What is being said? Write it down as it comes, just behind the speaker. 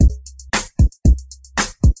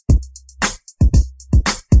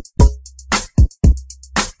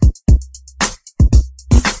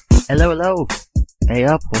Hello, hello. Hey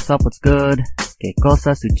up, what's up, what's good? Que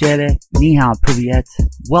cosa sucede? Ni hao, privyet.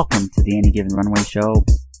 Welcome to the Any Given Runway show.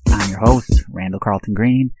 I'm your host, Randall Carlton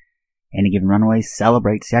Green. Any Given Runway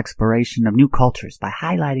celebrates the exploration of new cultures by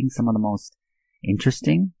highlighting some of the most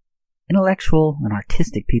interesting, intellectual, and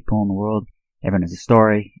artistic people in the world. Everyone has a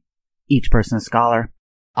story. Each person a scholar.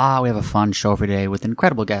 We have a fun show for today with an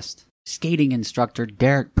incredible guest. Skating instructor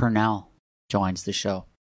Derek Purnell joins the show.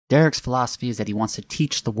 Derek's philosophy is that he wants to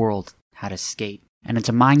teach the world how to skate. And it's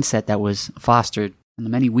a mindset that was fostered in the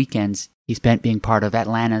many weekends he spent being part of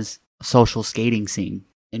Atlanta's social skating scene.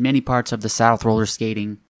 In many parts of the South, roller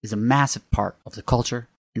skating is a massive part of the culture,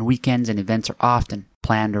 and weekends and events are often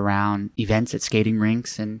planned around events at skating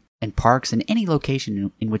rinks and parks and any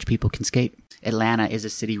location in which people can skate. Atlanta is a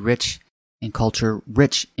city rich in culture,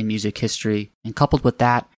 rich in music history, and coupled with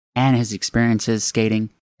that and his experiences skating,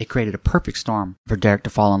 it created a perfect storm for Derek to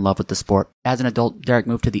fall in love with the sport. As an adult, Derek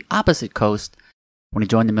moved to the opposite coast when he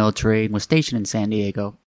joined the military and was stationed in San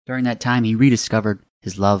Diego. During that time, he rediscovered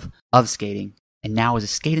his love of skating and now is a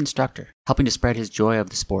skate instructor, helping to spread his joy of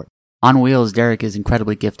the sport. On wheels, Derek is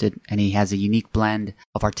incredibly gifted and he has a unique blend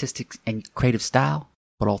of artistic and creative style,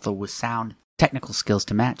 but also with sound technical skills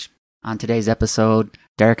to match. On today's episode,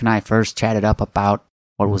 Derek and I first chatted up about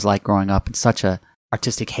what it was like growing up in such a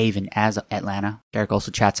artistic haven as Atlanta. Derek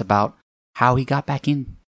also chats about how he got back into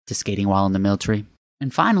skating while in the military.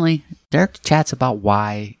 And finally, Derek chats about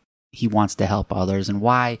why he wants to help others and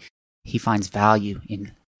why he finds value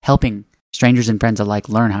in helping strangers and friends alike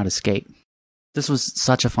learn how to skate. This was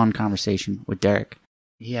such a fun conversation with Derek.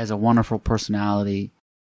 He has a wonderful personality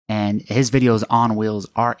and his videos on wheels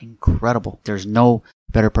are incredible. There's no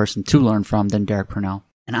better person to learn from than Derek Purnell.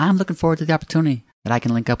 And I'm looking forward to the opportunity that I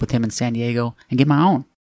can link up with him in San Diego and get my own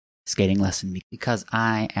skating lesson because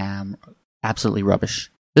I am absolutely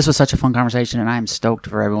rubbish. This was such a fun conversation and I am stoked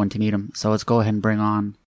for everyone to meet him. So let's go ahead and bring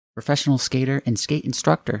on professional skater and skate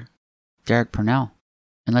instructor, Derek Purnell,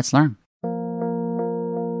 and let's learn.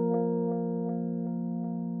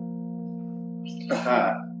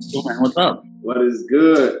 Cool, man. What's up? What is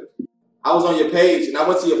good? I was on your page and I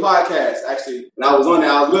went to your podcast actually. And I was on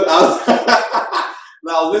there. I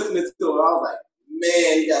was listening to it. I was like,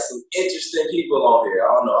 man, he got some interesting people on here.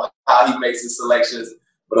 I don't know how he makes his selections,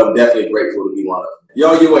 but I'm definitely grateful to be one of them.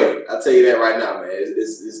 You're on your way. I'll tell you that right now, man.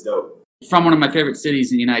 It's dope. You're from one of my favorite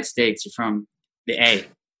cities in the United States. You're from the A.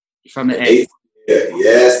 You're from the A. Yeah,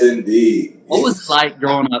 yes, indeed. What was it like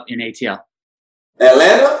growing up in ATL?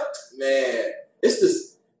 Atlanta? Man, it's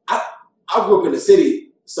just, I grew up in the city,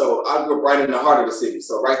 so I grew up right in the heart of the city.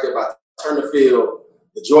 So right there by Turner Field,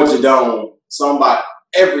 the Georgia Dome, so I'm by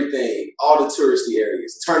everything, all the touristy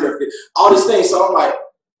areas, Turner Field, all these things. So I'm like,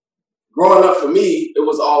 growing up for me, it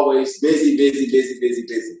was always busy.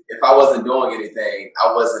 If I wasn't doing anything,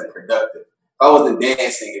 I wasn't productive. If I wasn't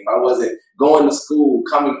dancing, if I wasn't going to school,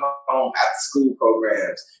 coming home after school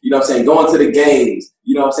programs, you know what I'm saying, going to the games,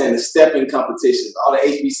 you know what I'm saying, the stepping competitions, all the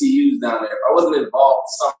HBCUs down there. If I wasn't involved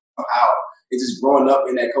somehow, it's just growing up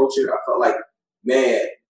in that culture, I felt like, man,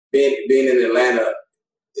 being in Atlanta,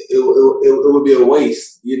 it would be a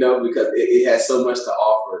waste, you know, because it has so much to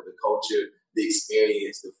offer, the culture, the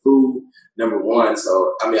experience, the food, number one.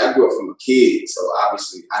 So, I mean, I grew up from a kid, so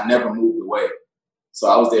obviously I never moved away. So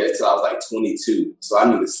I was there until I was like 22. So I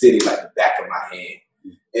knew the city like the back of my hand.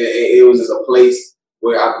 And it was just a place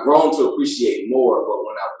where I've grown to appreciate more. But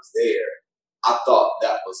when I was there, I thought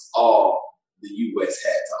that was all the U.S.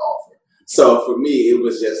 had to offer. So for me, it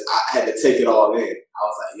was just, I had to take it all in. I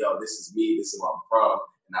was like, yo, this is me. This is where I'm from.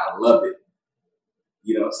 And I love it.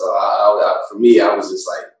 You know, so for me, I was just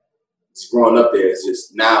like, just growing up there, it's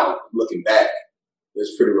just now looking back,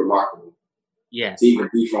 it's pretty remarkable. Yeah. To even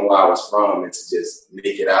be from where I was from and to just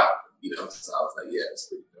make it out, you know. So I was like, yeah, it's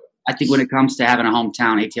pretty dope. I think when it comes to having a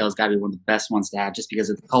hometown, ATL has got to be one of the best ones to have just because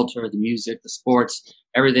of the culture, the music, the sports,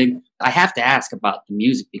 everything. I have to ask about the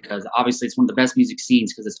music because obviously it's one of the best music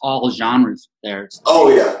scenes because it's all genres there. Oh,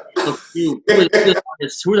 yeah. So who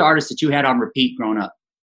are the artists that you had on repeat growing up?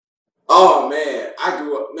 Oh, man. I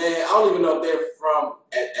grew up, man, I don't even know if they're from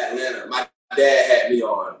Atlanta. My dad had me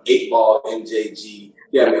on 8 Ball, MJG.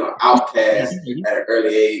 He had me on Outkast at an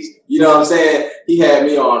early age. You know what I'm saying? He had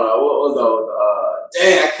me on, what was those?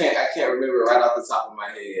 I can't remember right off the top of my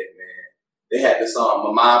head, man. They had the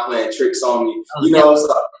song, My Mind Playing Tricks on Me. You know,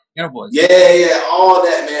 so, yeah, all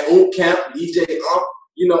that, man. Camp, DJ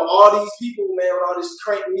you know, all these people, man, with all this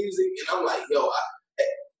crank music. And I'm like, yo,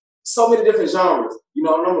 so many different genres, you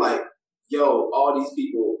know, and I'm like, yo, all these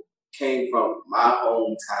people came from my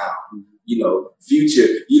hometown, you know, Future,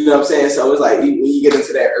 you know what I'm saying? So it's like when you get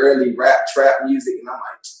into that early rap, trap music, and I'm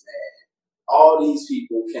like, man, all these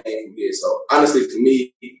people came from here. So honestly, for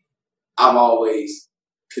me, I'm always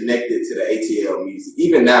connected to the ATL music.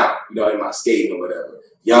 Even now, you know, in my skating or whatever,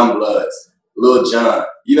 Young Bloods, Lil Jon,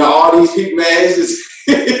 you know, all these people, man, it's just,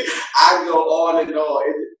 I go on and on.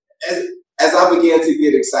 As I began to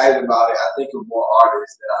get excited about it, I think of more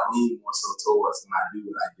artists that I lean more so towards when I do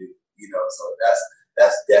what I do, you know, so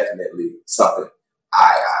that's definitely something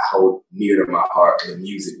I hold near to my heart, the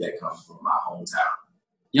music that comes from my hometown.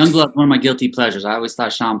 Youngblood's one of my guilty pleasures. I always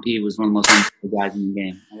thought Sean P was one of the most underrated guys in the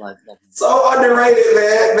game. I love him. So underrated,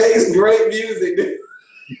 man. Makes great music. If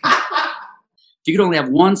you could only have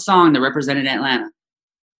one song that represented Atlanta.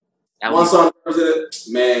 One song that represented,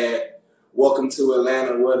 man, Welcome to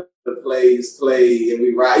Atlanta, where the plays play and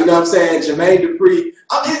we ride. You know what I'm saying? Jermaine Dupri.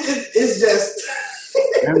 It's just,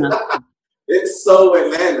 it's so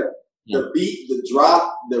Atlanta. Yeah. The beat, the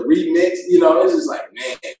drop, the remix, you know, it's just like,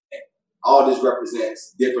 man, all this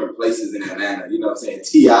represents different places in Atlanta. You know what I'm saying?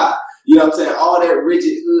 T.I., you know what I'm saying? All that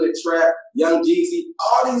rigid hood trap, Young Jeezy,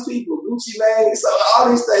 all these people, Gucci Mane, so all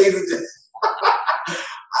these things are just,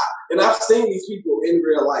 and I've seen these people in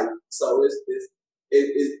real life, so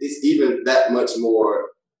it's even that much more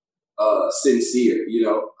sincere. You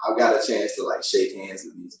know, I've got a chance to like shake hands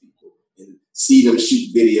with these people and see them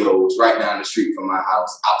shoot videos right down the street from my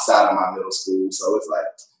house, outside of my middle school. So it's like,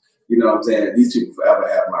 you know what I'm saying? These people forever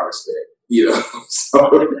have my respect. You know,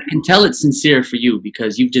 so I can tell it's sincere for you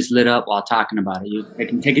because you've just lit up while talking about it. I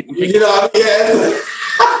can take it. You know, yeah.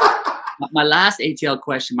 My last ATL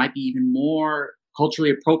question might be even more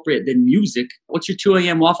culturally appropriate than music. What's your 2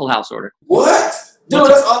 a.m. Waffle House order? What? Dude,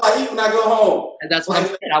 that's all I eat when I go home. And that's what I'm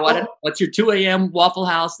saying. I wanted. What's your 2 a.m. Waffle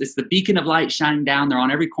House? It's the beacon of light shining down. They're on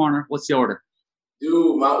every corner. What's the order?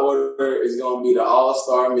 Dude, my order is going to be the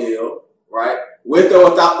all-star meal, right? With or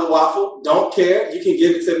without the waffle, don't care. You can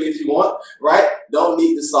give it to me if you want, right? Don't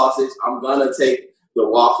need the sausage. I'm going to take the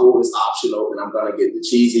waffle. It's optional, and I'm going to get the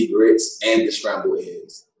cheesy grits and the scrambled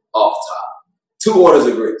eggs off top. 2 orders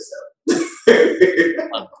of grits, though.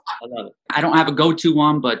 I love it. I don't have a go-to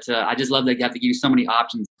one, but I just love that you have to give you so many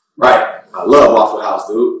options. Right. I love Waffle House,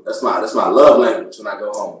 dude. That's my love language when I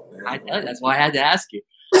go home. Man. That's why I had to ask you.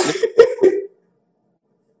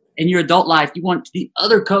 In your adult life, you went to the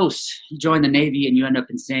other coast. You joined the Navy and you end up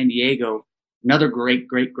in San Diego, another great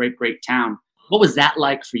town. What was that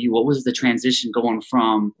like for you? What was the transition going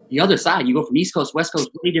from the other side? You go from East Coast, West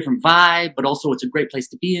Coast, really different vibe, but also it's a great place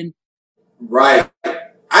to be in. Right.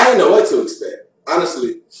 I didn't know what to expect,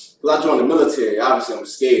 honestly. Because I joined the military, obviously I'm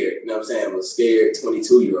scared. You know what I'm saying? I'm a scared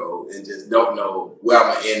 22-year-old and just don't know where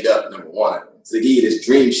I'm going to end up, number one. So they give you this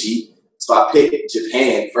dream sheet. So I picked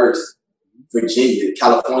Japan first. Virginia,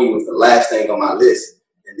 California was the last thing on my list.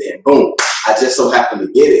 And then, boom, I just so happened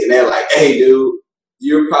to get it. And they're like, hey, dude,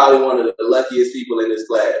 you're probably one of the luckiest people in this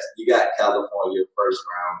class. You got California first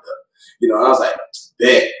round up. You know, I was like,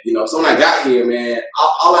 bet. You know, so when I got here, man,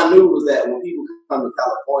 all I knew was that when people come to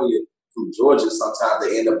California from Georgia, sometimes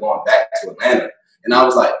they end up going back to Atlanta. And I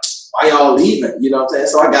was like, why y'all leaving? You know what I'm saying?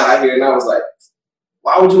 So I got out here and I was like,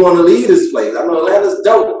 why would you want to leave this place? I know Atlanta's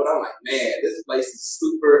dope, but I'm like, man, this place is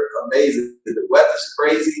super amazing. The weather's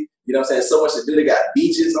crazy. You know what I'm saying? So much to do. They got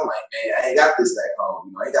beaches. I'm like, man, I ain't got this back home.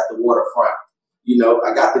 You know, I ain't got the waterfront. You know,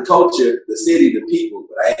 I got the culture, the city, the people,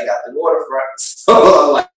 but I ain't got the waterfront. So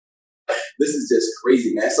I'm like, this is just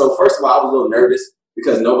crazy, man. So first of all, I was a little nervous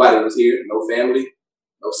because nobody was here, no family,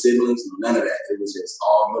 no siblings, none of that. It was just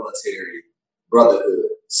all military brotherhood.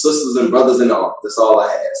 Sisters and brothers and all. That's all I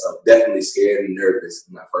had. So definitely scared and nervous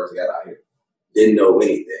when I first got out here. Didn't know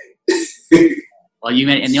anything. Well,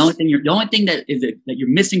 and the only thing that you're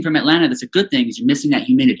missing from Atlanta that's a good thing is you're missing that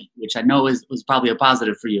humidity, which I know was probably a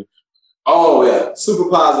positive for you. Oh yeah, super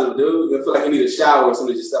positive, dude. I feel like you need a shower as soon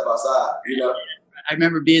as you step outside. You know. I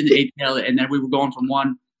remember being in the ATL, and then we were going from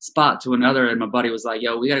one spot to another, and my buddy was like,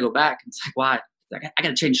 "Yo, we gotta go back." And it's like, "Why?" Like, I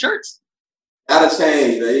gotta change shirts. Gotta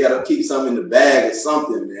change, man. You gotta keep something in the bag or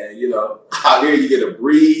something, man. You know, out here you get a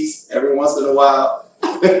breeze every once in a while.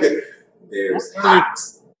 There's hot.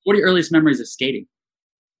 What are your earliest memories of skating?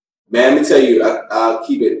 Man, let me tell you, I'll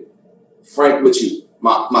keep it frank with you.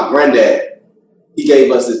 My granddad, he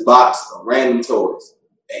gave us this box of random toys.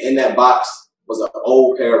 And in that box was an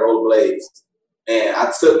old pair of rollerblades. And I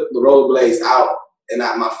took the rollerblades out, and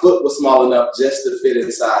my foot was small enough just to fit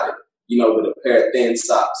inside it, you know, with a pair of thin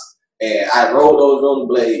socks. And I rode those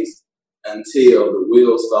rollerblades until the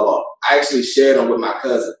wheels fell off. I actually shared them with my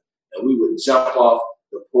cousin, and we would jump off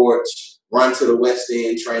the porch, run to the West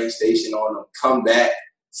End train station on them, come back,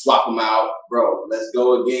 swap them out. Bro, let's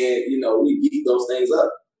go again. You know, we beat those things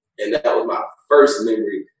up. And that was my first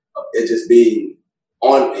memory of it just being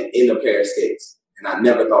on and in a pair of skates. And I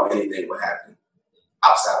never thought anything would happen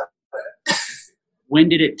outside of that. When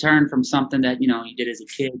did it turn from something that, you did as a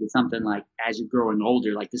kid to something like as you're growing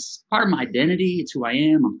older, like this is part of my identity, it's who I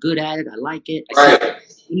am, I'm good at it, I like it. Right.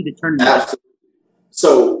 When did it turn? Absolutely.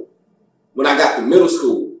 So when I got to middle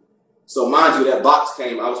school, so mind you, that box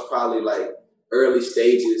came, I was probably like early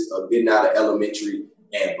stages of getting out of elementary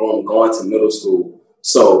and boom, going to middle school.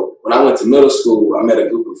 So when I went to middle school, I met a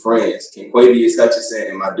group of friends, Kenquavius Hutchinson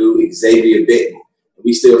and my dude Xavier Benton.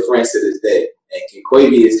 We still friends to this day. And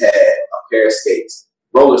Kenquavius had a pair of skates,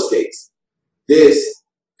 roller skates. This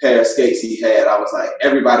pair of skates he had, I was like,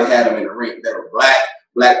 everybody had them in the rink. They were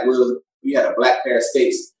black wheels. We had a black pair of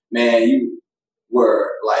skates. Man, you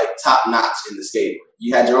were like top notch in the skating.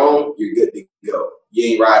 You had your own, you're good to go.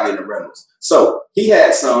 You ain't riding in the rentals. So he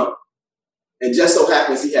had some, and just so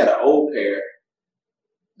happens he had an old pair.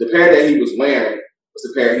 The pair that he was wearing was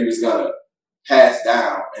the pair he was gonna pass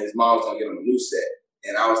down, and his mom was gonna get him a new set.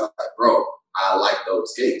 And I was like, bro, I like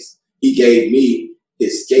those skates. He gave me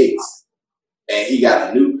his skates, and he got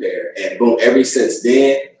a new pair. And boom, ever since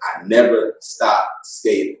then, I never stopped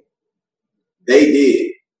skating. They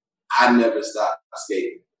did. I never stopped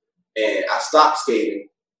skating. And I stopped skating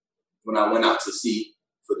when I went out to sea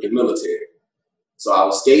for the military. So I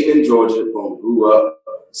was skating in Georgia, boom, grew up,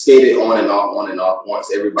 skated on and off.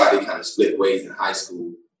 Once everybody kind of split ways in high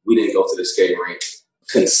school, we didn't go to the skate rink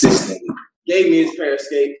consistently. Gave me his pair of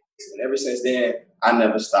skates, and ever since then, I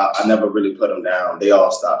never stopped. I never really put them down. They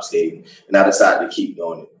all stopped skating, and I decided to keep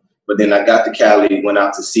doing it. But then I got to Cali, went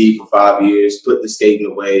out to sea for 5 years, put the skating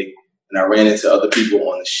away, and I ran into other people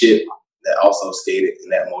on the ship that also skated,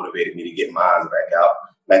 and that motivated me to get mine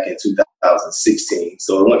back in 2016.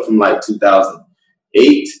 So it went from like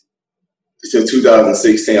 2008 to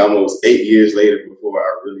 2016, almost 8 years later before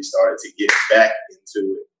I really started to get back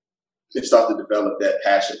into it and start to develop that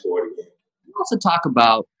passion for it again. We also talk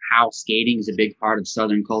about how skating is a big part of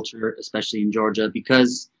Southern culture, especially in Georgia,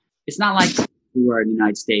 because it's not like we are in the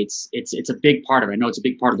United States. It's a big part of it. I know it's a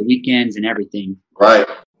big part of the weekends and everything. Right.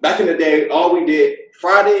 Back in the day, all we did,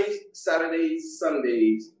 Fridays, Saturdays,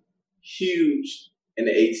 Sundays, huge in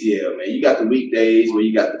the ATL, man. You got the weekdays where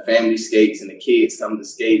you got the family skates and the kids come to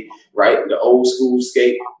skate, right? The old school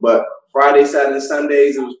skate. But Friday, Saturday,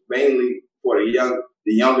 Sundays, it was mainly for the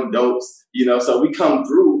young adults, so we come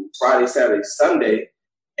through Friday, Saturday, Sunday,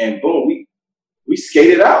 and boom, we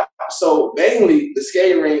skated out. So mainly the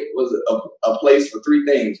skating rink was a place for three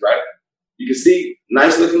things, right? You can see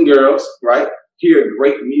nice looking girls, right? Hear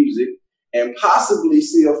great music, and possibly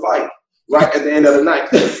see a fight right at the end of the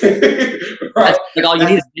night. Right. That's like all you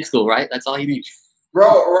need is high school, right? That's all you need. Bro,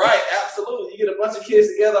 right, absolutely. You get a bunch of kids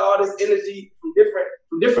together, all this energy from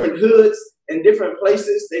different hoods and different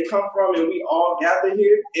places they come from, and we all gather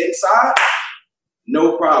here inside,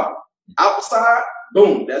 no problem. Outside,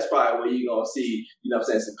 boom, that's probably where you're going to see,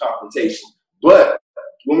 some confrontation. But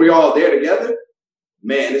when we're all there together,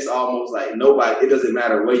 man, it's almost like nobody, it doesn't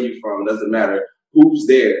matter where you're from, it doesn't matter who's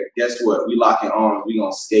there. Guess what? We lock in arms, we're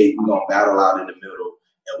going to skate, we're going to battle out in the middle,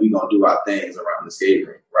 and we're going to do our things around the skating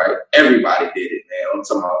rink, right? Everybody did it, man. I'm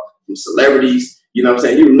talking about from celebrities, you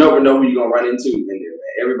never know who you're going to run into in there,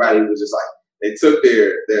 man. Everybody was just like, they took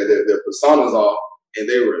their personas off, and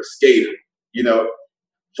they were a skater,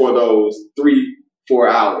 for those 3-4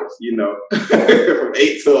 hours, from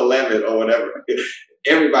 8 to 11 or whatever.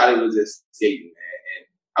 Everybody was just skating, man. And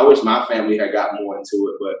I wish my family had got more into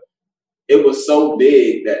it, but it was so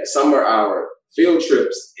big that some of our field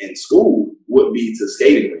trips in school would be to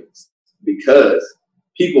skating rinks because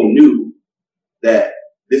people knew that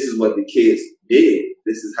this is what the kids did.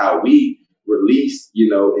 This is how we released,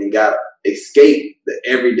 and got escape the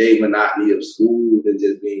everyday monotony of school and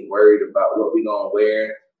just being worried about what we're going to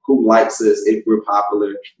wear, who likes us, if we're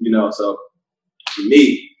popular, So for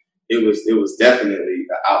me, it was definitely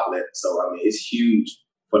an outlet. So, it's huge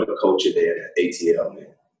for the culture there at ATL, man.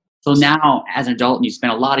 So now, as an adult, and you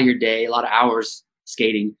spend a lot of your day, a lot of hours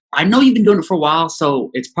skating. I know you've been doing it for a while,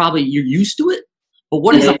 so it's probably you're used to it. But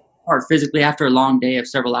what is the part physically after a long day of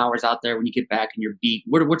several hours out there when you get back and you're beat?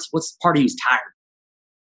 What's part of you is tired?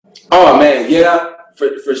 Oh man, yeah,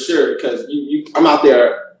 for sure. Because I'm out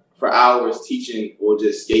there for hours teaching or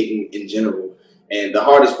just skating in general, and the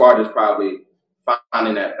hardest part is probably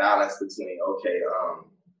finding that balance between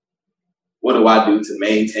what do I do to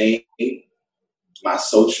maintain my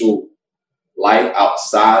social life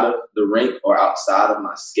outside of the rink or outside of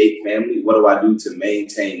my skate family? What do I do to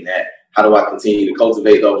maintain that? How do I continue to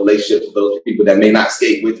cultivate those relationships with those people that may not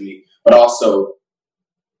skate with me, but also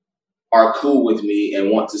are cool with me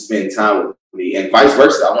and want to spend time with me, and vice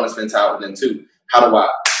versa? I want to spend time with them too. How do I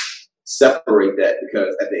separate that,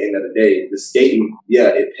 because at the end of the day, the skating, yeah,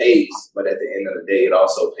 it pays, but at the end of the day, it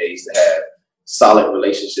also pays to have solid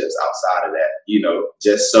relationships outside of that, you know,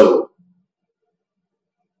 just so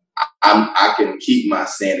I can keep my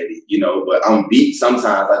sanity, you know. But I'm beat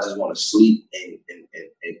sometimes. I just want to sleep and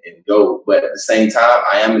go. But at the same time,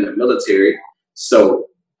 I am in the military, so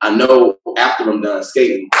I know after I'm done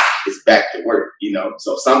skating, it's back to work, you know.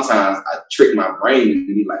 So sometimes I trick my brain and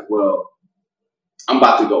be like, well, I'm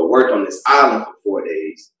about to go work on this island for 4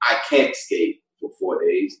 days. I can't skate for 4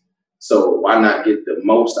 days. So why not get the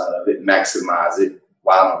most out of it, maximize it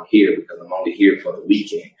while I'm here, because I'm only here for the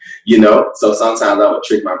weekend, you know? So sometimes I would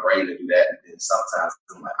trick my brain to do that. And then sometimes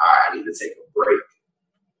I'm like, all right, I need to take a break.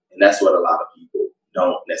 And that's what a lot of people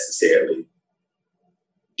don't necessarily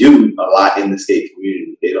do a lot in the skate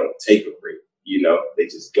community. They don't take a break, you know? They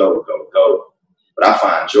just go. But I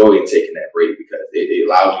find joy in taking that break, because it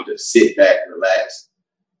allows you to sit back, relax,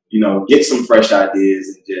 you know, get some fresh ideas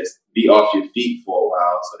and just be off your feet for a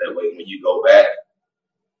while. So that way, when you go back,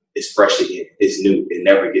 it's fresh again. It's new. It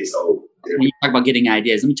never gets old. When you talk about getting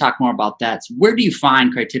ideas, let me talk more about that. So where do you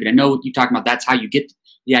find creativity? I know you talk about that's how you get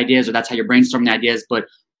the ideas, or that's how you're brainstorming the ideas, but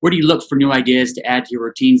where do you look for new ideas to add to your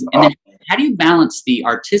routines? And then how do you balance the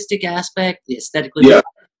artistic aspect, the aesthetically,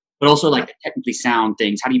 but also like the technically sound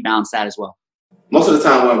things? How do you balance that as well? Most of the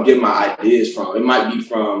time where I'm getting my ideas from, it might be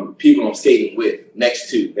from people I'm skating with,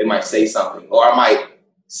 next to. They might say something, or I might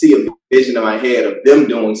see a vision in my head of them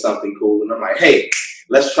doing something cool, and I'm like, hey,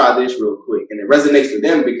 let's try this real quick. And it resonates with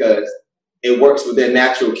them because it works with their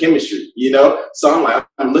natural chemistry, you know? So I'm like,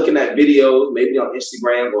 I'm looking at videos, maybe on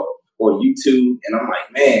Instagram or YouTube, and I'm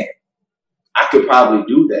like, man, I could probably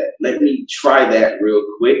do that. Let me try that real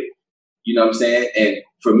quick. You know what I'm saying? And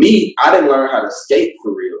for me, I didn't learn how to skate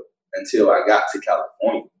for real until I got to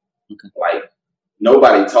California. Okay. Like,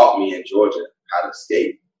 nobody taught me in Georgia how to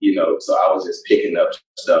skate, you know? So I was just picking up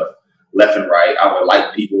stuff left and right. I would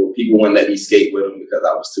like people wouldn't let me skate with them because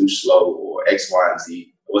I was too slow or X, Y, and Z.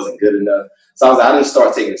 It wasn't good enough. So I didn't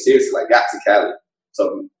start taking it seriously. I got to Cali.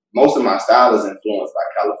 So most of my style is influenced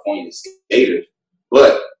by California skaters.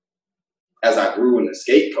 But as I grew in the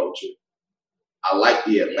skate culture, I like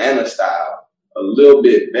the Atlanta style a little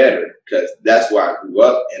bit better, because that's where I grew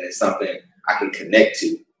up, and it's something I can connect to.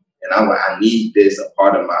 And I'm like, I need this a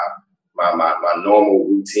part of my normal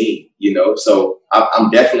routine, you know? So I'm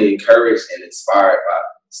definitely encouraged and inspired by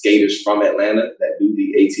skaters from Atlanta that do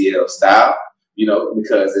the ATL style, you know,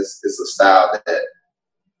 because it's a style that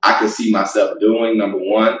I can see myself doing, number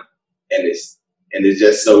one, and it's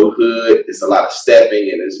just so hood. It's a lot of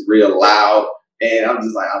stepping, and it's real loud, and I'm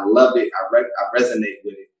just like, I love it. I resonate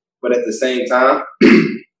with it. But at the same time,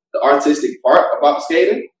 the artistic part about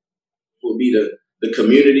skating will be the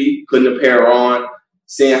community, putting a pair on,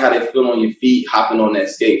 seeing how they feel on your feet, hopping on that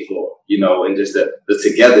skate floor, you know, and just the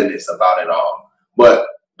togetherness about it all. But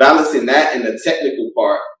balancing that and the technical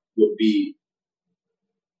part would be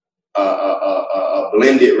a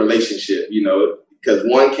blended relationship, you know, because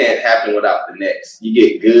one can't happen without the next. You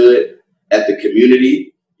get good at the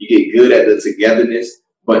community, you get good at the togetherness,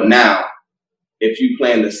 but now if you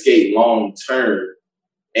plan to skate long term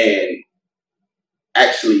and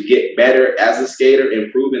actually get better as a skater,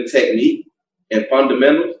 improving technique and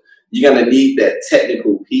fundamentals, you're going to need that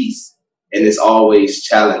technical piece, and it's always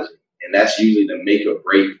challenging. And that's usually the make or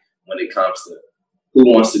break when it comes to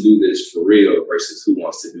who wants to do this for real versus who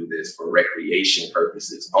wants to do this for recreation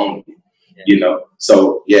purposes only, you know?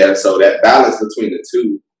 So, so that balance between the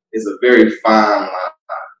two is a very fine line,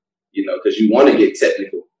 you know, because you want to get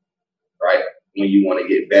technical, right? When you want to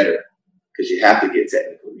get better, because you have to get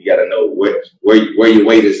technical. You got to know where your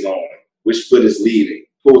weight is going, which foot is leading,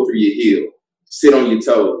 pull through your heel, sit on your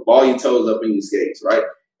toes, ball your toes up in your skates, right?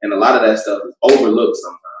 And a lot of that stuff is overlooked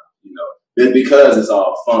sometimes, you know, because it's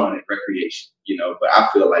all fun and recreation, you know. But I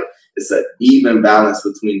feel like it's an even balance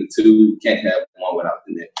between the two. You can't have one without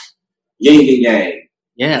the next. Yin and yang.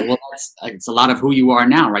 Yeah, well, it's a lot of who you are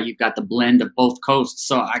now, right? You've got the blend of both coasts.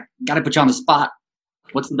 So I got to put you on the spot.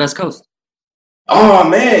 What's the best coast? Oh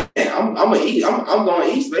man, I'm going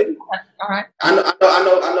east, baby. All right. I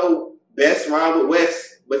know. Best rhyme with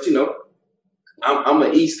West, but you know, I'm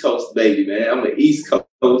an East Coast baby, man. I'm an East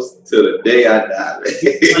Coast till the day I die.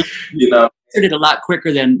 You know, You answered it a lot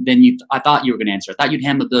quicker than I thought you were going to answer. I thought you'd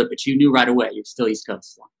handle it, but you knew right away. You're still East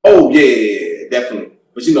Coast. Oh yeah, definitely.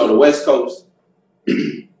 But you know, the West Coast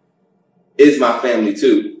is my family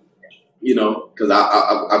too. You know, because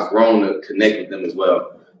I've grown to connect with them as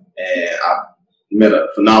well, and I've met a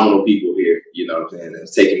phenomenal people here. You know what I'm saying?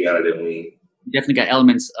 It's taking me out of their wing. You definitely got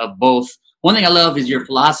elements of both. One thing I love is your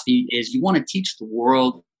philosophy is you want to teach the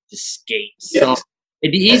world to skate. Yes. So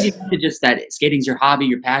It'd be easy to just that skating's your hobby,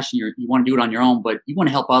 your passion, you want to do it on your own, but you want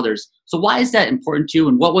to help others. So why is that important to you?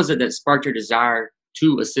 And what was it that sparked your desire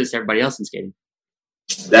to assist everybody else in skating?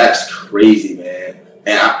 That's crazy, man.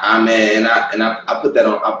 And I put that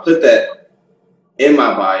on. I put that in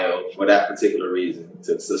my bio for that particular reason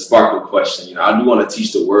to spark a question. I do want to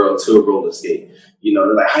teach the world to roller skate.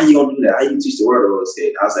 They're like, how you gonna do that? How you teach the world to roller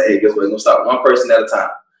skate? I say, hey, guess what? It's gonna start one person at a time.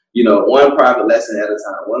 One private lesson at a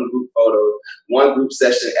time, one group photo, one group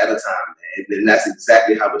session at a time, man. And that's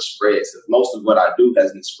exactly how it spreads. Because most of what I do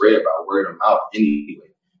has been spread by word of mouth anyway.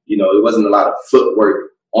 It wasn't a lot of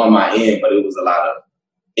footwork on my end, but it was a lot of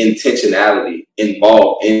intentionality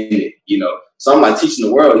involved in it. So I'm like teaching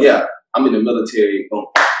the world. Yeah, I'm in the military. Boom,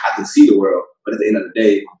 I can see the world, but at the end of the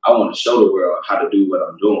day, I want to show the world how to do what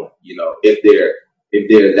I'm doing. If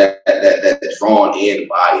they're that drawn in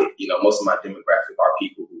by it. Most of my demographic are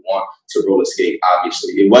people who want to roller skate.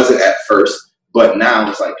 Obviously, it wasn't at first, but now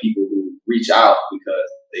it's like people who reach out because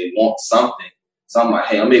they want something. So I'm like,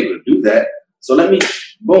 hey, I'm able to do that. So let me,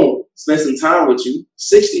 boom, spend some time with you.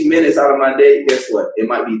 60 minutes out of my day. Guess what? It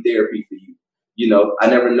might be therapy for you. I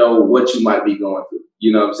never know what you might be going through.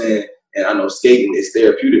 You know what I'm saying? And I know skating is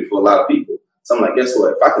therapeutic for a lot of people. So I'm like, guess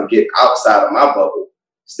what? If I can get outside of my bubble,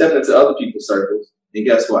 step into other people's circles, and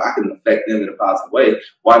guess what? I can affect them in a positive way.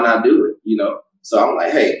 Why not do it? So I'm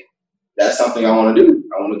like, hey, that's something I want to do.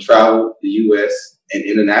 I want to travel the U.S. and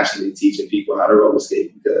internationally teaching people how to roller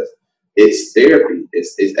skate because it's therapy,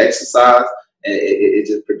 it's exercise, and it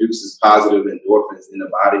just produces positive endorphins in the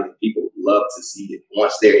body, and people love to see it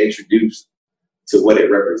once they're introduced to what it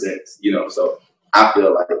represents. So I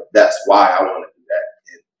feel like that's why I want to do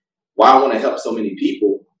that, and why I want to help so many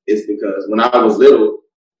people is because when I was little,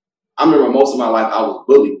 I remember most of my life I was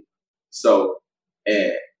bullied.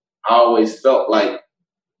 And I always felt like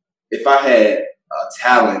if I had a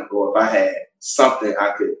talent or if I had something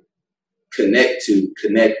I could connect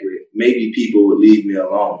with, maybe people would leave me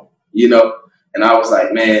alone, And I was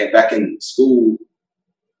like, man, back in school,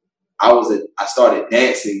 I started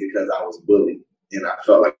dancing because I was bullied. And I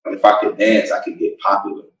felt like if I could dance, I could get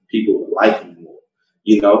popular. People would like me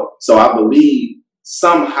more, So I believe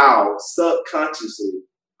somehow, subconsciously,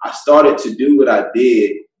 I started to do what I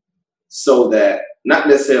did so that not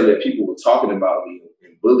necessarily that people were talking about me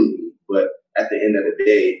and bullying me, but at the end of the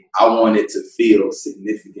day, I wanted to feel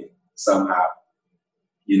significant somehow,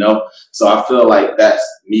 So I feel like that's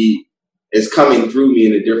me. It's coming through me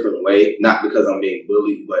in a different way, not because I'm being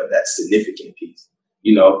bullied, but that significant piece.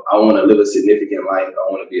 I want to live a significant life.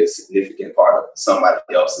 I want to be a significant part of somebody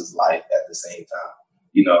else's life at the same time,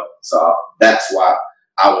 So that's why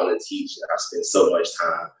I want to teach. And I spend so much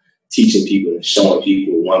time teaching people and showing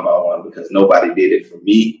people one by one because nobody did it for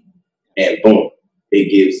me. And boom, it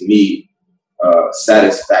gives me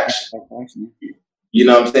satisfaction. You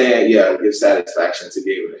know what I'm saying? Yeah, it gives satisfaction to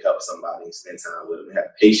be able to help somebody and spend time with them and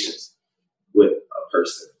have patience with a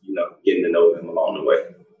person, getting to know them along the way.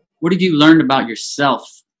 What have you learned about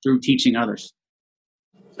yourself through teaching others?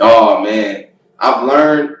 Oh, man. I've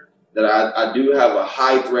learned that I do have a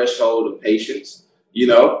high threshold of patience,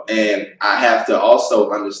 and I have to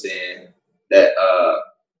also understand that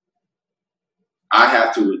I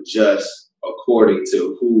have to adjust according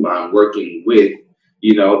to who I'm working with,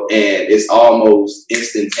 and it's almost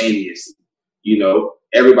instantaneous.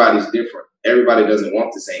 Everybody's different. Everybody doesn't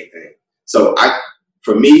want the same thing. So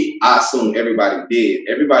for me, I assume everybody did.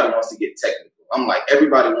 Everybody wants to get technical. I'm like,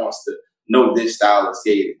 everybody wants to know this style of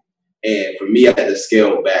skating. And for me, I had to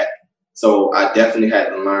scale back. So I definitely had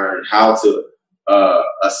to learn how to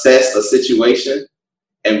assess a situation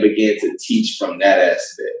and begin to teach from that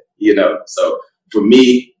aspect, So for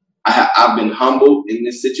me, I've been humbled in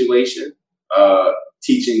this situation.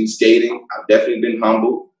 Teaching skating, I've definitely been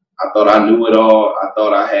humbled. I thought I knew it all. I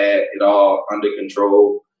thought I had it all under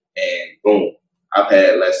control. And boom, I've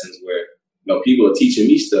had lessons where, people are teaching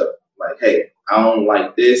me stuff like, hey, I don't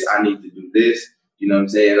like this. I need to do this. You know what I'm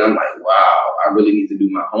saying? I'm like, wow, I really need to do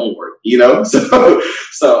my homework,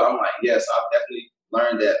 So I'm like, yes, I've definitely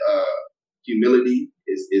learned that humility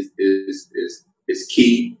is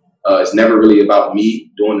key. It's never really about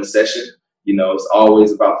me doing the session. It's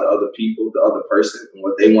always about the other people, the other person, and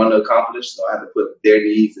what they want to accomplish. So I have to put their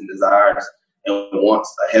needs and desires and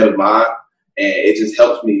wants ahead of mine. And it just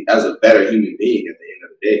helps me as a better human being at the end of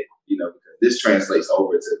the day, because this translates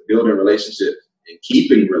over to building relationships and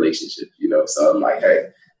keeping relationships, So I'm like, hey,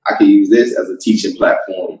 I can use this as a teaching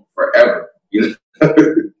platform forever, I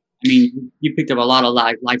mean, you picked up a lot of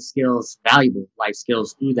life skills, valuable life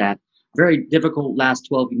skills through that. Very difficult last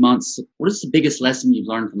 12 months. What is the biggest lesson you've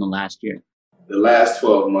learned from the last year? The last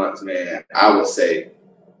 12 months, man, I would say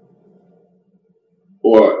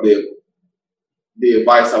or the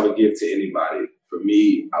advice I would give to anybody, for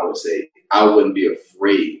me, I would say I wouldn't be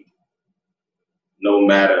afraid, no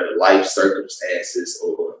matter life circumstances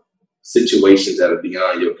or situations that are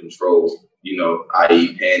beyond your control,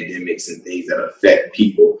 i.e. pandemics and things that affect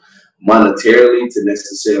people monetarily, to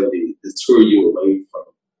necessarily deter you away from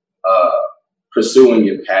pursuing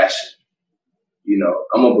your passion.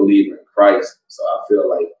 I'm a believer in Christ, so I feel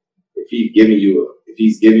like if he's giving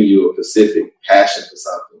you a specific passion for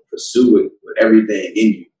something, pursue it with everything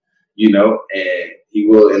in you, and he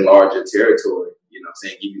will enlarge your territory,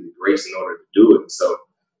 give you the grace in order to do it. So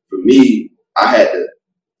for me, I had to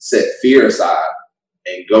set fear aside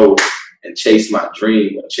and go and chase my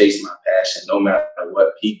dream or chase my passion, no matter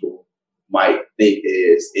what people might think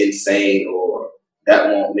is insane, or that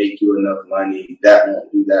won't make you enough money, that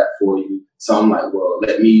won't do that for you. So I'm like, well,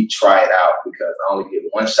 let me try it out, because I only get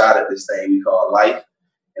one shot at this thing we call life.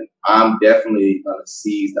 And I'm definitely going to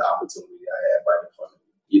seize the opportunity I have right in front of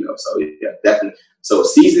me. So yeah, definitely. So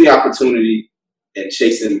seizing the opportunity and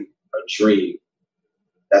chasing a dream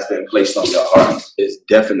that's been placed on your heart is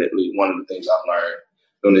definitely one of the things I've learned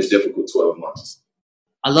during this difficult 12 months.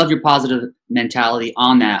 I love your positive mentality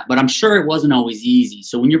on that, but I'm sure it wasn't always easy.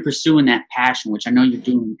 So when you're pursuing that passion, which I know you're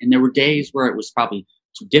doing, and there were days where it was probably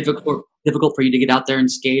too difficult for you to get out there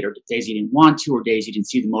and skate, or days you didn't want to, or days you didn't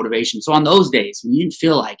see the motivation. So on those days when you didn't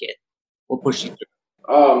feel like it, what pushed you through?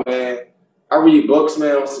 Oh man, I read books,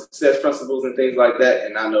 man, on success principles and things like that,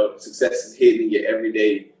 and I know success is hidden in your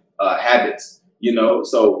everyday habits.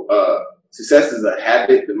 So success is a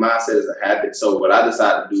habit. The mindset is a habit. So what I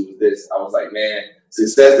decided to do was this. I was like, man,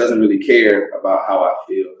 success doesn't really care about how I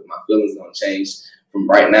feel. My feelings are going to change from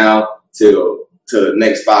right now to the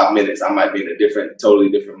next 5 minutes. I might be in a totally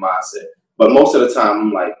different mindset. But most of the time,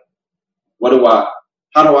 I'm like,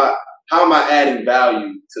 how am I adding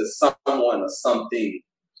value to someone or something?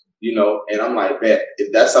 And I'm like, man,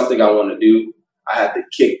 if that's something I want to do, I have to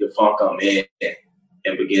kick the funk I'm in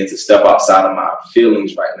and begin to step outside of my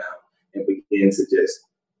feelings right now and begin to just,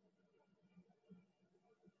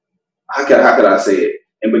 how could I say it?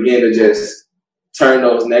 And begin to just turn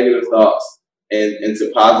those negative thoughts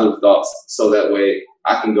into positive thoughts, so that way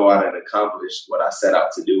I can go out and accomplish what I set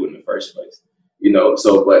out to do in the first place.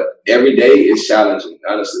 But every day is challenging.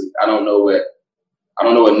 Honestly, I don't know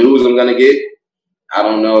what news I'm gonna get. I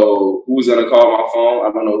don't know who's gonna call my phone.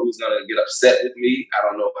 I don't know who's gonna get upset with me. I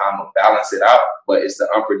don't know how I'm gonna balance it out. But it's the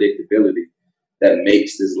unpredictability that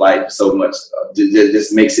makes this life so much,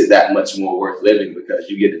 just makes it that much more worth living, because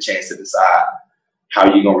you get a chance to decide how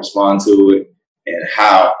you're going to respond to it and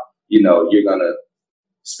how, you're going to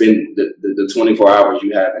spend the 24 hours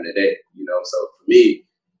you have in a day, So for me,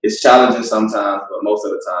 it's challenging sometimes, but most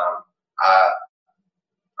of the time,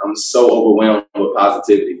 I'm so overwhelmed with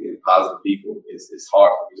positivity and positive people. It's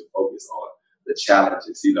hard for me to focus on the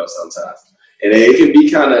challenges, sometimes. And it can be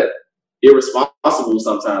kind of irresponsible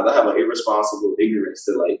sometimes. I have an irresponsible ignorance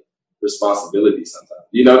to like responsibility sometimes,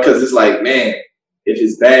 because it's like, man, if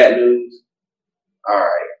it's bad news, all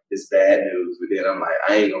right, it's bad news. But then I'm like,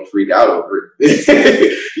 I ain't gonna freak out over it,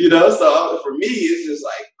 So for me, it's just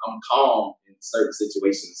like I'm calm in certain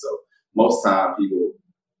situations. So most time people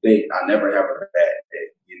think I never have a bad day,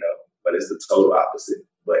 but it's the total opposite.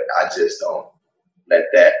 But I just don't let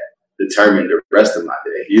that determine the rest of my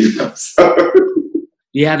day, So.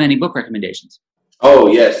 Do you have any book recommendations?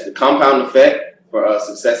 Oh, yes. The Compound Effect for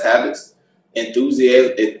Success Habits.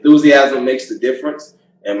 Enthusiasm Makes the Difference.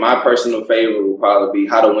 And my personal favorite will probably be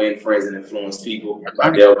How to Win Friends and Influence People by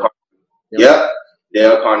Dale Carnegie. Yep.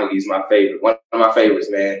 Dale Carnegie is my favorite. One of my favorites,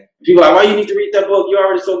 man. People are like, why you need to read that book? You're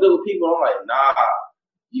already so good with people. I'm like, nah.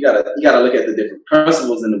 You gotta look at the different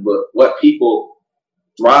principles in the book. What people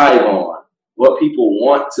thrive on. What people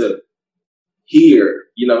want to hear,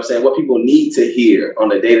 what people need to hear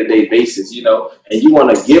on a day-to-day basis, and you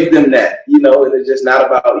want to give them that, and it's just not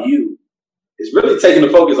about you. It's really taking the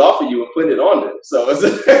focus off of you and putting it on them. So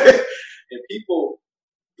and people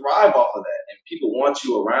thrive off of that, and people want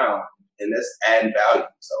you around, and that's adding value.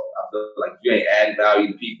 So I feel like if you ain't adding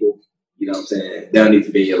value to people, they don't need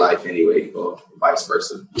to be in your life anyway, or vice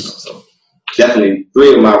versa. So definitely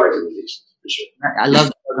 3 of my recommendations. For sure. I love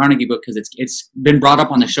the Carnegie book because it's been brought up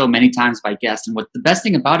on the show many times by guests, and what the best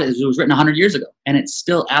thing about it is it was written 100 years ago, and it's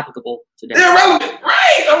still applicable today. They're relevant,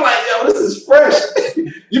 right? I'm like, yo, this is fresh.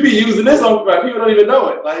 You be using this on people don't even know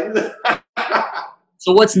it. Like,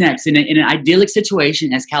 so what's next in an idyllic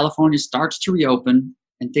situation as California starts to reopen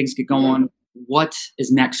and things get going? What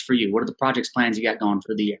is next for you? What are the projects plans you got going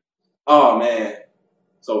for the year? Oh man!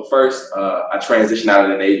 So first, I transitioned out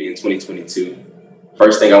of the Navy in 2022.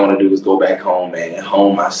 First thing I want to do is go back home, man, and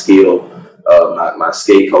hone my skill my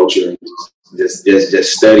skate culture, and just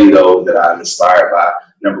study those that I'm inspired by.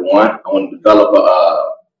 Number one, I want to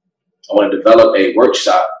develop a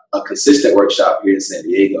workshop, a consistent workshop here in San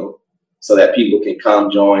Diego, so that people can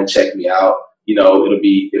come join, check me out. It'll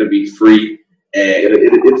be free, and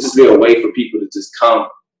it'll just be a way for people to just come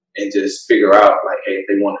and just figure out, like, hey, if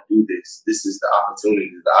they want to do this, this is the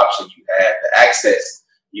opportunity, the option you have, the access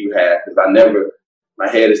you have. Because my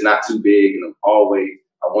head is not too big, and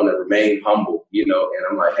I want to remain humble, and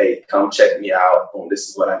I'm like, hey, come check me out. Boom, this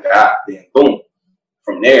is what I got. Then boom,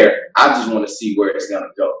 from there, I just want to see where it's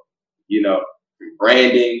gonna go. From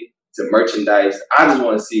branding to merchandise, I just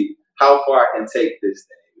want to see how far I can take this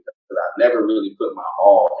thing, because I've never really put my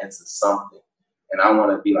all into something, and I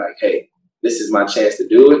want to be like, hey, this is my chance to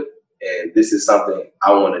do it, and this is something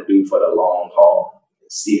I want to do for the long haul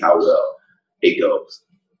and see how well it goes.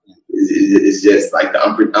 It's just like the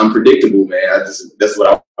unpredictable, man. That's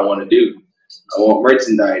what I want to do. I want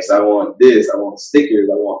merchandise. I want this. I want stickers.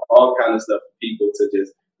 I want all kinds of stuff for people to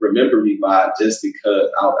just remember me by, just because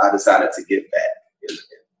I decided to give back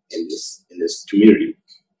in this community.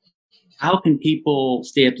 How can people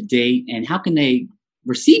stay up to date, and how can they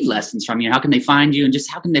receive lessons from you? How can they find you, and just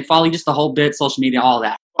how can they follow you? Just the whole bit, social media, all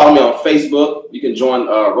that. Follow me on Facebook. You can join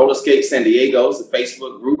Roller Skate San Diego. It's a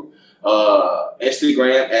Facebook group.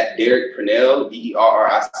 Instagram at Derrick Purnell,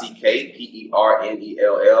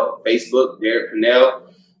 DerrickPernell. Facebook, Derrick Purnell.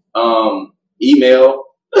 Email,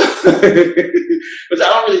 which I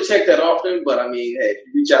don't really check that often, but I mean, hey, if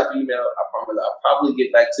you reach out to email, I promise I'll probably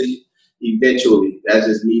get back to you eventually. That's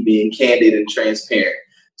just me being candid and transparent.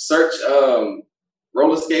 Search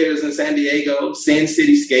roller skaters in San Diego, Sin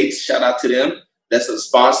City Skates. Shout out to them. That's a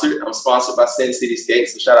sponsor. I'm sponsored by Sin City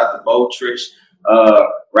Skates. So shout out to Bo, Trish,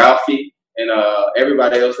 Ralphie, and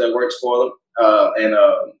everybody else that works for them. And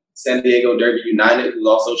San Diego Derby United, who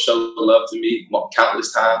also showed love to me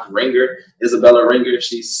countless times. Ringer, Isabella Ringer.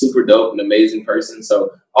 She's super dope, an amazing person.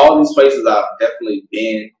 So all these places I've definitely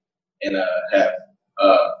been and have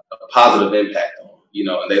a positive impact on,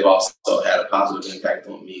 and they've also had a positive impact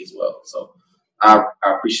on me as well. So I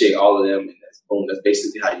appreciate all of them. And that's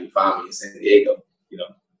basically how you find me in San Diego,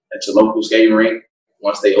 at your local skating rink.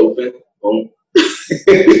 Once they open, boom.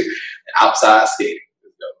 Outside skating.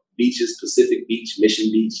 Beaches, Pacific Beach,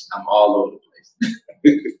 Mission Beach. I'm all over the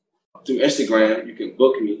place. Through Instagram, you can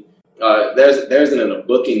book me. There isn't a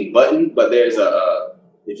booking button, but there's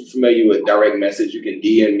if you're familiar with direct message, you can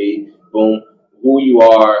DM me. Boom, who you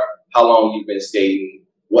are, how long you've been skating,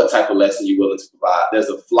 what type of lesson you're willing to provide. There's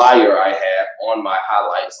a flyer I have on my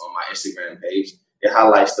highlights on my Instagram page. It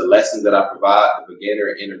highlights the lessons that I provide, the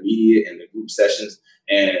beginner, intermediate, and the group sessions,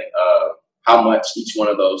 and how much each one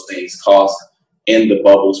of those things costs in the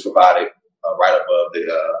bubbles provided right above the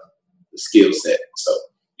skill set. So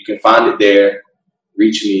you can find it there.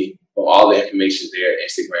 Reach me. All the information there,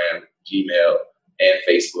 Instagram, Gmail, and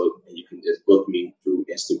Facebook. And you can just book me through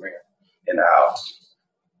Instagram. And I'll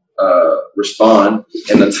respond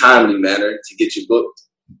in a timely manner to get you booked.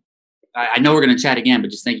 I know we're going to chat again, but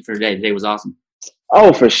just thank you for today. Today was awesome.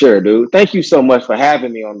 Oh, for sure, dude. Thank you so much for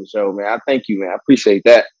having me on the show, man. I thank you, man. I appreciate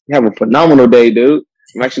that. You have a phenomenal day, dude.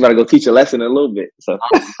 I'm actually about to go teach a lesson in a little bit. So,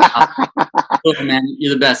 awesome, man.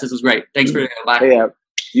 You're the best. This was great. Thanks for bye. Yeah,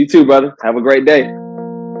 you too, brother. Have a great day.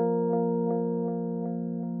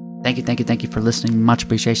 Thank you for listening. Much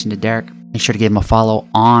appreciation to Derrick. Make sure to give him a follow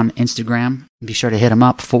on Instagram. Be sure to hit him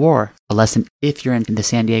up for a lesson if you're in the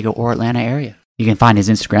San Diego or Atlanta area. You can find his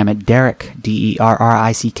Instagram at Derrick,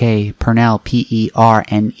 Derrick, Purnell,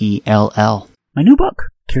 Pernell. My new book,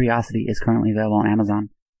 Curiosity, is currently available on Amazon.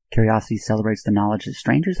 Curiosity celebrates the knowledge that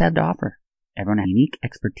strangers have to offer. Everyone has unique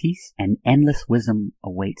expertise, and endless wisdom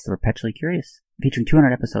awaits the perpetually curious. Featuring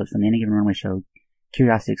 200 episodes from the Any Given Runway show,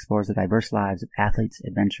 Curiosity explores the diverse lives of athletes,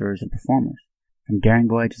 adventurers, and performers. From daring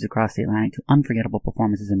voyages across the Atlantic to unforgettable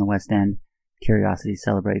performances in the West End, Curiosity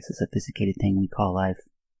celebrates the sophisticated thing we call life.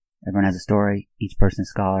 Everyone has a story, each person a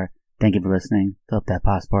scholar. Thank you for listening. Fill up that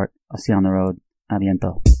passport. I'll see you on the road.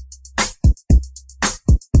 Aviento.